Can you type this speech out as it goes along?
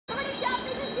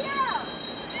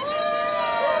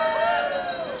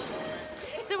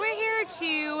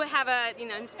have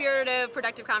a inspirative,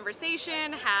 productive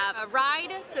conversation, have a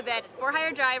ride so that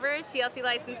for-hire drivers, TLC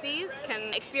licensees,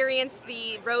 can experience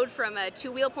the road from a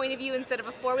two-wheel point of view instead of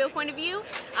a four-wheel point of view.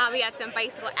 We got some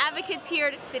bicycle advocates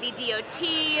here, City DOT,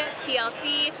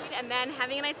 TLC, and then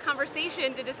having a nice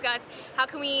conversation to discuss how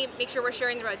can we make sure we're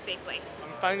sharing the road safely.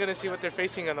 I'm finally gonna see what they're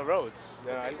facing on the roads.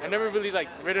 I never really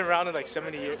ridden around in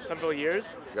several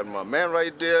years. Got my man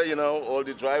right there, all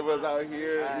the drivers out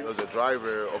here. As a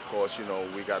driver, of course,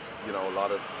 we got, a lot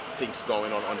of things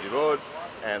going on the road.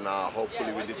 And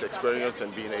hopefully with this experience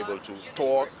and being able to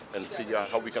talk and figure out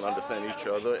how we can understand each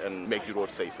other and make the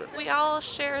road safer. We all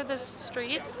share the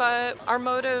street, but our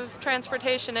mode of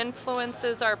transportation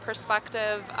influences our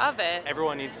perspective of it.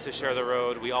 Everyone needs to share the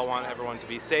road. We all want everyone to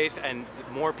be safe, and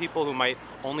more people who might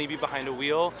only be behind a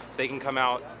wheel, if they can come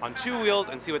out on two wheels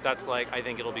and see what that's like, I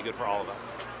think it'll be good for all of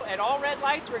us. At all red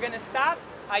lights, we're going to stop.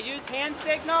 I use hand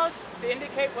signals to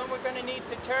indicate when we're going to need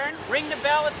to turn. Ring the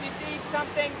bell if you see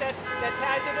something that's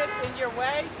hazardous in your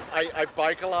way. I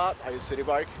bike a lot. I use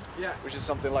Citibike, which is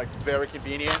something very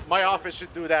convenient. My office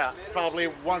should do that probably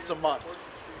once a month.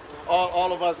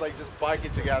 All of us just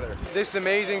biking together. This is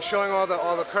amazing, showing all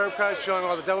the curb cuts, showing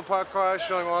all the double park cars,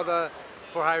 showing all the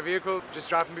for-hire vehicles, just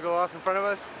dropping people off in front of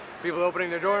us. People opening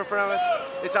their door in front of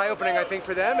us. It's eye-opening, I think,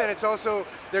 for them, and it's also,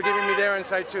 they're giving me their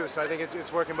insight too, so I think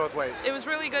it's working both ways. It was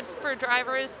really good for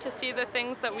drivers to see the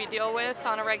things that we deal with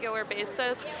on a regular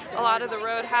basis. A lot of the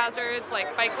road hazards,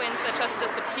 like bike lanes that just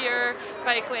disappear,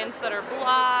 bike lanes that are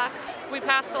blocked. We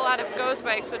passed a lot of ghost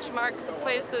bikes, which mark the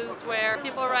places where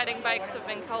people riding bikes have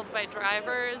been killed by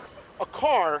drivers. A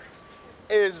car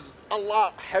is a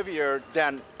lot heavier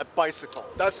than a bicycle.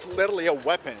 That's literally a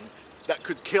weapon that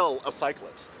could kill a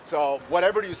cyclist. So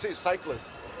whatever you see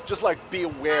cyclists, just be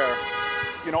aware,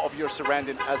 of your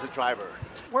surrounding as a driver.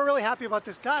 We're really happy about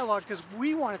this dialogue because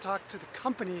we want to talk to the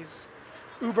companies,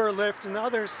 Uber, Lyft, and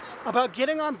others, about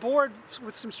getting on board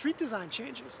with some street design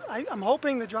changes. I'm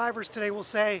hoping the drivers today will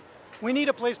say, we need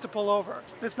a place to pull over.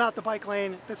 That's not the bike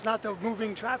lane, that's not the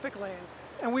moving traffic lane.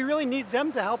 And we really need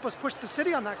them to help us push the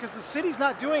city on that because the city's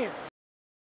not doing it.